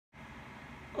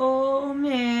Oh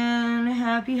man,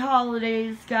 happy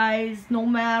holidays, guys. No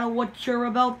matter what you're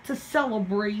about to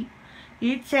celebrate,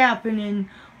 it's happening.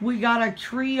 We got a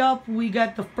tree up. We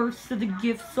got the first of the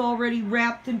gifts already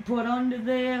wrapped and put under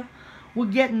there. We're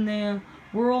getting there.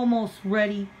 We're almost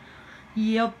ready.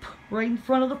 Yep, right in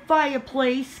front of the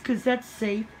fireplace, because that's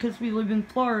safe, because we live in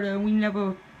Florida and we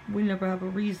never have a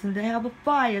reason to have a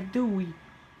fire, do we?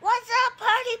 What's up,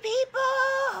 party people?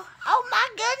 Oh my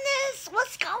goodness,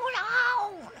 what's going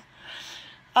on?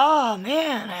 Oh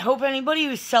man, I hope anybody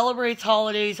who celebrates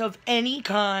holidays of any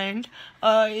kind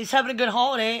is having a good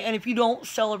holiday. And if you don't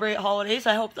celebrate holidays,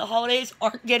 I hope the holidays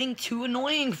aren't getting too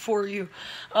annoying for you.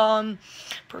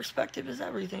 Perspective is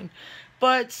everything.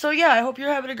 But, so yeah, I hope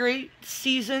you're having a great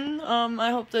season.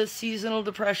 I hope the seasonal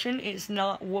depression is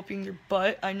not whooping your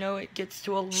butt. I know it gets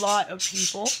to a lot of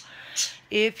people.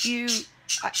 If you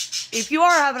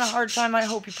are having a hard time, I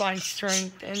hope you find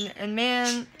strength. And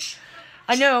man,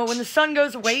 I know when the sun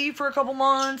goes away for a couple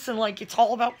months and like it's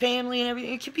all about family and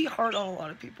everything, it can be hard on a lot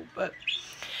of people. But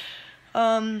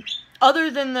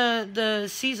other than the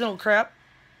seasonal crap,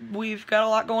 we've got a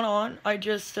lot going on. I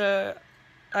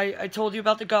told you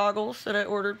about the goggles that I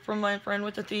ordered from my friend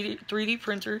with the 3D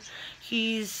printer.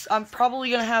 I'm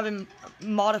probably going to have him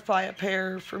modify a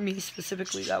pair for me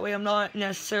specifically. That way I'm not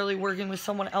necessarily working with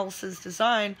someone else's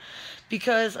design,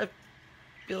 because I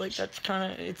feel like that's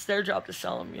it's their job to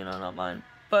sell them, not mine.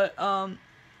 But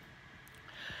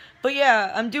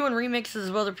yeah, I'm doing remixes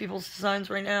of other people's designs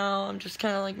right now. I'm just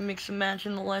kind of like mix and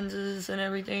matching the lenses and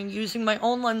everything, using my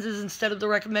own lenses instead of the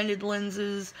recommended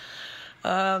lenses.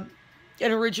 An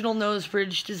original nose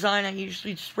bridge design, I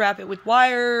usually just wrap it with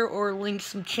wire or link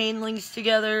some chain links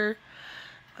together.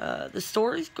 The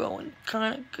story's going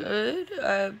kind of good.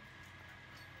 I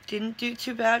didn't do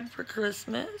too bad for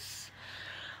Christmas.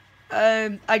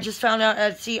 I just found out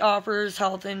Etsy offers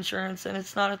health insurance, and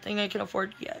it's not a thing I can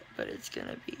afford yet, but it's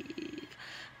gonna be.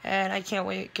 And I can't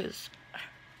wait, because,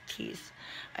 geez,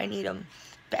 I need them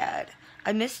bad.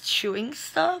 I miss chewing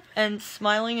stuff and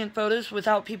smiling in photos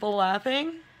without people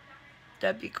laughing.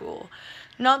 That'd be cool.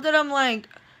 Not that I'm like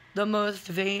the most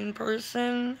vain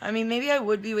person. I mean, maybe I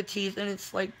would be with teeth, and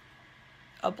it's like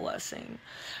a blessing.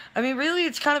 I mean, really,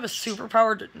 it's kind of a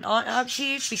superpower to not have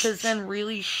teeth, because then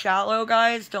really shallow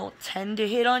guys don't tend to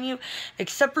hit on you,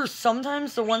 except for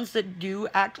sometimes the ones that do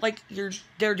act like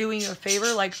they're doing you a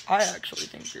favor. Like, I actually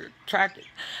think you're attractive,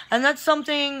 and that's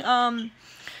something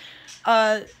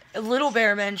Little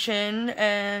Bear mentioned.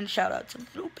 And shout out to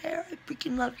Little Bear, I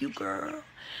freaking love you, girl.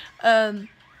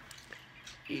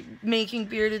 Making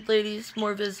bearded ladies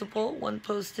more visible, one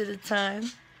post at a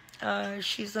time.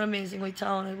 She's an amazingly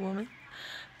talented woman.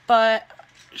 But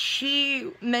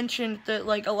she mentioned that,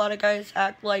 like, a lot of guys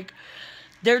act like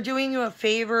they're doing you a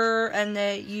favor and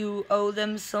that you owe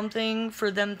them something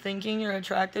for them thinking you're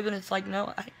attractive. And it's like,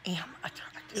 no, I am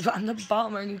attractive. I'm the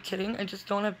bomb. Are you kidding? I just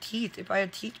don't have teeth. If I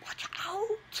had teeth, watch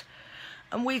out.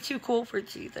 I'm way too cool for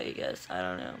teeth, I guess. I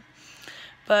don't know.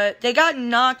 But they got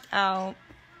knocked out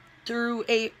through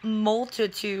a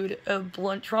multitude of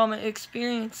blunt trauma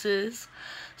experiences,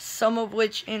 some of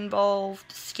which involved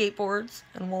skateboards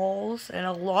and walls and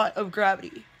a lot of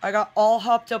gravity. I got all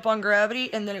hopped up on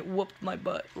gravity, and then it whooped my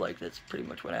butt. Like, that's pretty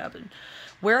much what happened.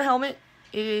 Wear a helmet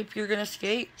if you're gonna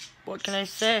skate. What can I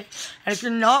say? And if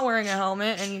you're not wearing a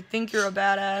helmet and you think you're a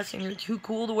badass and you're too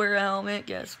cool to wear a helmet,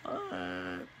 guess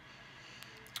what?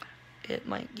 It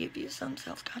might give you some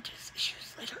self-conscious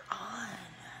issues later on.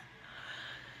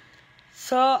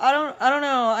 So, I don't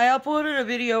know. I uploaded a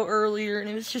video earlier, and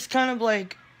it was just kind of,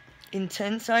 like,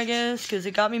 intense, I guess, because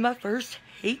it got me my first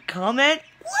hate comment.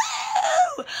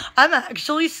 Woo! I'm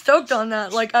actually stoked on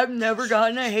that. Like, I've never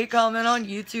gotten a hate comment on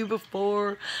YouTube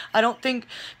before. I don't think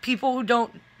people who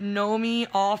don't know me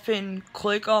often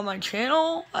click on my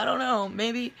channel. I don't know.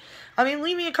 Maybe. I mean,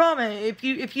 leave me a comment.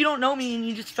 If you don't know me and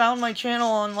you just found my channel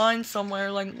online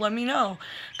somewhere, like, let me know.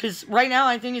 Because right now,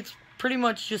 I think it's pretty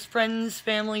much just friends,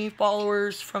 family,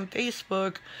 followers from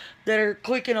Facebook that are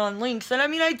clicking on links. And I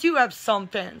mean, I do have some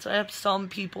fans. I have some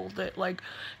people that, like,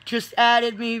 just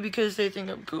added me because they think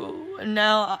I'm cool. And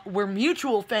now we're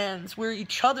mutual fans. We're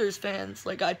each other's fans.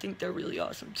 Like, I think they're really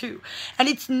awesome, too. And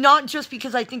it's not just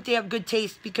because I think they have good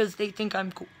taste, because they think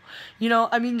I'm cool.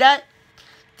 I mean, that...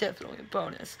 definitely a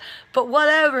bonus, but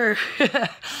whatever.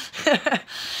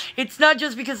 It's not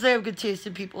just because they have good taste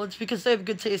in people, it's because they have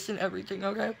good taste in everything,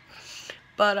 okay?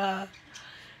 But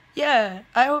yeah,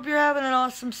 I hope you're having an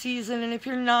awesome season. And if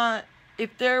you're not,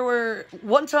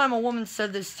 one time a woman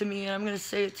said this to me, and I'm gonna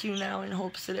say it to you now in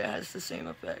hopes that it has the same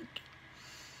effect.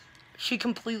 She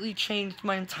completely changed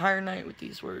my entire night with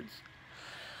these words.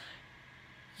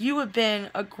 You have been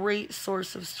a great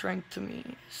source of strength to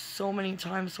me so many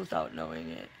times without knowing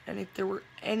it. And if there were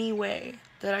any way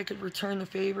that I could return the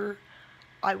favor,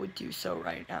 I would do so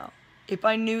right now. If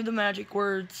I knew the magic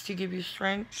words to give you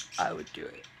strength, I would do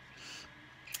it.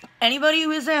 Anybody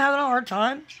who isn't having a hard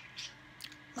time,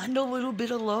 lend a little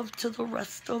bit of love to the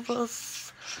rest of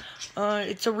us.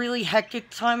 It's a really hectic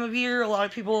time of year. A lot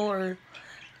of people are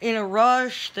in a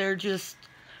rush. They're just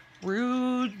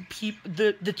rude.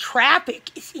 The traffic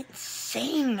is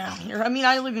insane down here. I mean,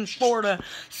 I live in Florida,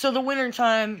 so the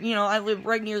wintertime, I live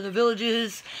right near the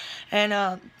villages,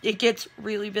 and it gets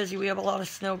really busy. We have a lot of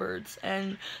snowbirds,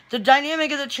 and the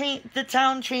dynamic of the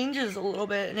town changes a little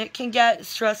bit, and it can get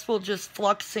stressful just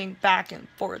fluxing back and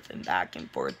forth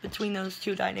between those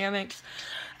two dynamics.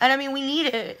 And I mean, we need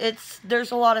it.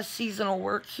 There's a lot of seasonal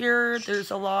work here. There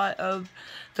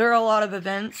are a lot of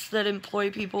events that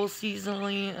employ people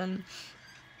seasonally, and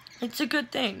it's a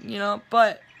good thing,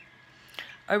 but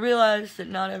I realize that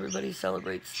not everybody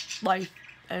celebrates life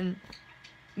and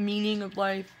meaning of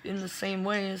life in the same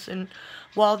ways. And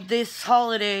while this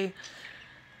holiday,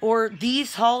 or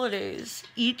these holidays,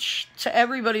 each to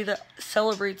everybody that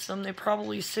celebrates them, they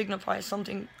probably signify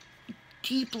something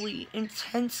deeply,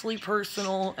 intensely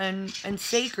personal and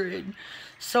sacred.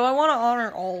 So I want to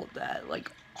honor all of that,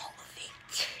 like all of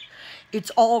it. It's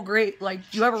all great. Like,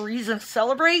 you have a reason to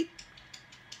celebrate.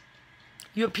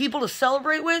 You have people to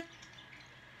celebrate with.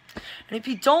 And if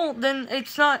you don't, then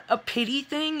it's not a pity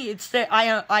thing. It's that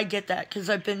I get that, because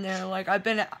I've been there. Like, I've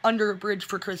been under a bridge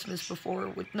for Christmas before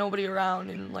with nobody around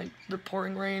in, like, the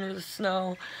pouring rain or the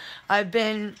snow. I've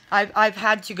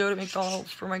had to go to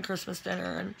McDonald's for my Christmas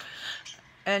dinner,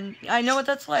 and I know what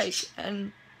that's like.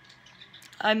 And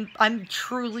I'm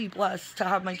truly blessed to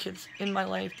have my kids in my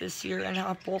life this year and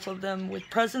have both of them with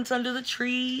presents under the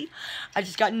tree. I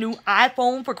just got a new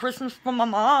iPhone for Christmas from my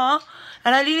mom,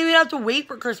 and I didn't even have to wait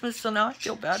for Christmas, so now I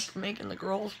feel bad for making the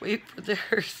girls wait for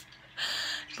theirs.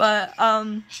 But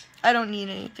I don't need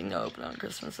anything to open on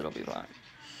Christmas. It'll be fine.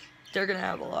 They're gonna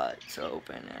have a lot to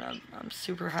open, and I'm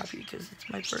super happy because it's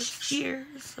my first year,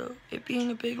 so it being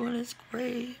a big one is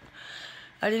great.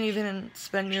 I didn't even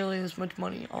spend nearly as much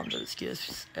money on those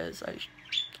gifts as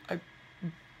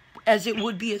it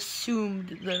would be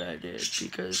assumed that I did,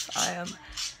 because I am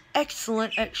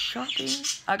excellent at shopping.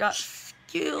 I got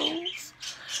skills.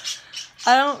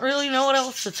 I don't really know what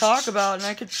else to talk about, and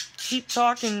I could keep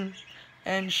talking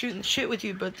and shooting shit with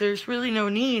you, but there's really no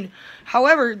need.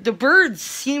 However, the birds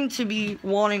seem to be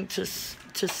wanting to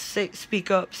speak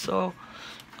up, so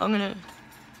I'm gonna...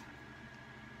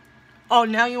 Oh,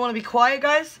 now you want to be quiet,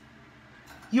 guys?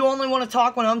 You only want to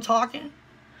talk when I'm talking?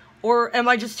 Or am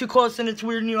I just too close and it's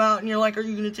weirding you out and you're like, are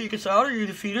you going to take us out? Are you going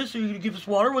to feed us? Are you going to give us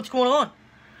water? What's going on?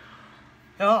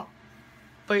 Yeah.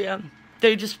 But yeah,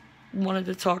 they just wanted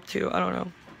to talk too. I don't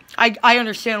know. I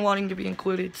understand wanting to be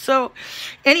included. So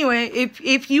anyway,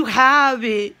 if you have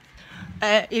it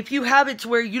to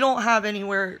where you don't have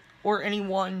anywhere or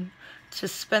anyone to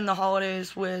spend the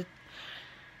holidays with,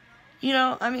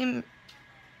 I mean,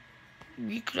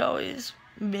 you could always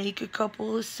make a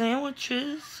couple of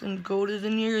sandwiches and go to the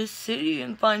nearest city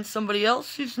and find somebody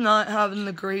else who's not having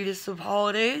the greatest of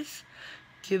holidays.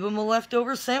 Give them a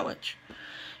leftover sandwich.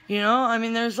 I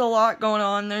mean, there's a lot going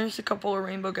on. There's a couple of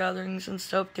rainbow gatherings and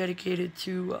stuff dedicated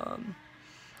to,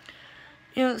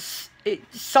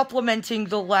 supplementing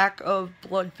the lack of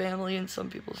blood family in some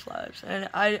people's lives. And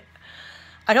I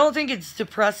don't think it's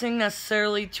depressing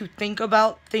necessarily to think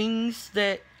about things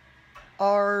that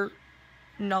are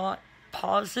not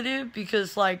positive,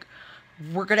 because like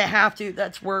we're gonna have to,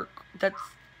 that's work,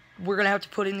 we're gonna have to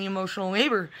put in the emotional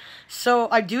labor. So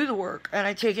I do the work and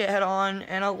I take it head on,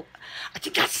 and I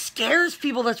think that scares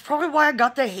people. That's probably why I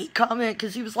got the hate comment,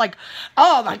 because he was like,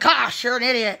 oh my gosh, you're an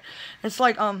idiot. It's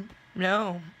like,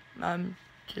 no, I'm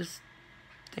just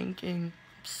thinking,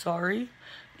 sorry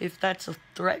if that's a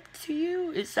threat to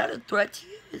you. Is that a threat to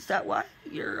you? Is that why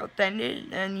you're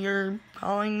offended and you're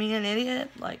calling me an idiot?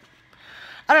 Like,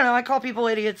 I don't know, I call people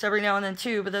idiots every now and then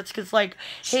too, but that's because, like,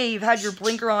 hey, you've had your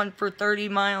blinker on for 30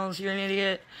 miles, you're an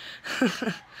idiot.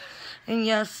 And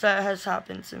yes, that has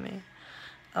happened to me.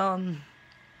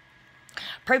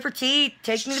 Pray for teeth.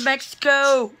 Take me to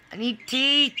Mexico. I need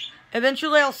teeth.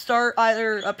 Eventually I'll start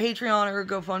either a Patreon or a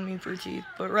GoFundMe for teeth,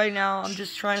 but right now I'm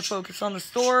just trying to focus on the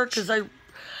store, because I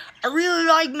really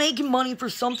like making money for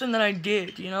something that I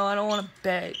did, I don't want to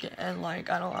beg, and like,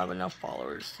 I don't have enough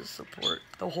followers to support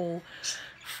the whole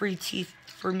free teeth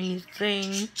for me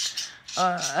thing.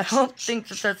 I don't think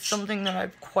that that's something that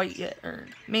I've quite yet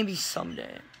earned. Maybe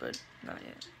someday, but not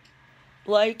yet.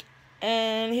 Like,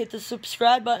 and hit the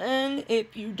subscribe button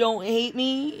if you don't hate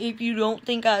me, if you don't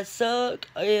think I suck.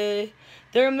 There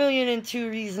are 1,000,002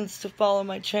 reasons to follow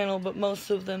my channel, but most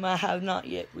of them I have not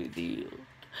yet revealed.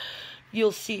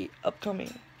 You'll see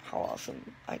upcoming how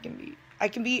awesome I can be. I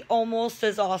can be almost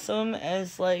as awesome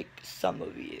as, like, some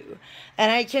of you.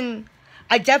 And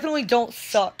I definitely don't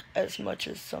suck as much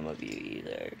as some of you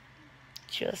either.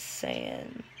 Just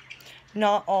saying.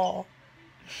 Not all.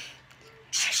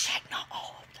 Hashtag not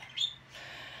all of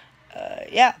them.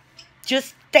 Yeah.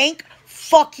 Just thank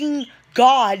fucking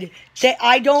God that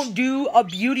I don't do a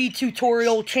beauty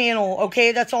tutorial channel,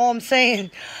 okay? That's all I'm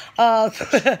saying.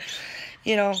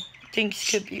 You know, things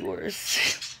could be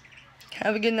worse.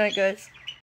 Have a good night, guys.